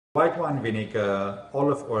White wine vinegar,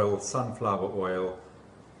 olive oil, sunflower oil,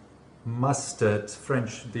 mustard,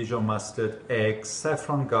 French Dijon mustard, eggs,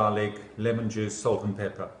 saffron, garlic, lemon juice, salt and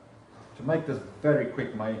pepper. To make this very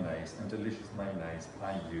quick mayonnaise and delicious mayonnaise,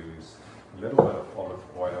 I use a little bit of olive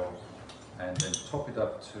oil and then top it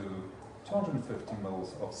up to 250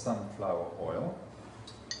 ml of sunflower oil,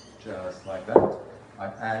 just like that. I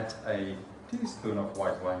add a teaspoon of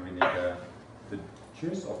white wine vinegar, the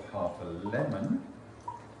juice of half a lemon,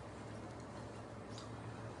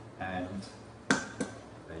 and the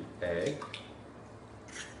egg,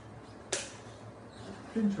 a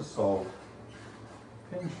pinch of salt,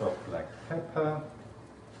 pinch of black pepper,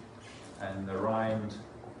 and the rind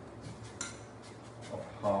of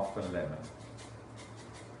half a lemon.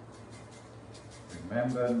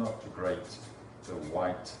 Remember not to grate the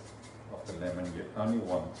white of the lemon, you only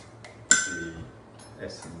want the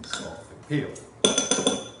essence of the peel.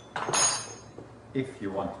 If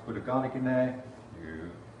you want to put a garlic in there,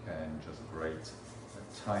 you can just grate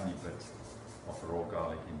a tiny bit of raw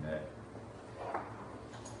garlic in there.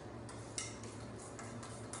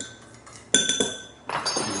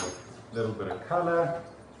 A little bit of color,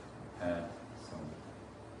 add some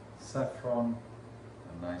saffron,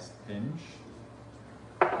 a nice pinch.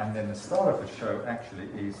 And then the star of the show actually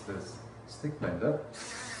is this stick blender.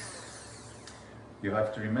 You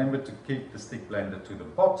have to remember to keep the stick blender to the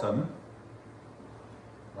bottom,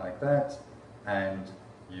 like that, and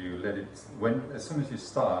you let it, as soon as you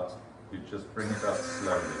start, you just bring it up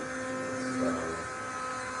slowly. So,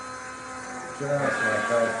 just like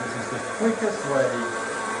that. This is the quickest way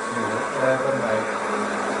you will ever make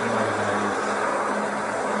mayonnaise.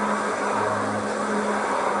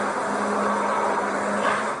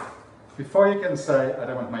 Before you can say, I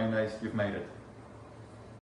don't want mayonnaise, you've made it.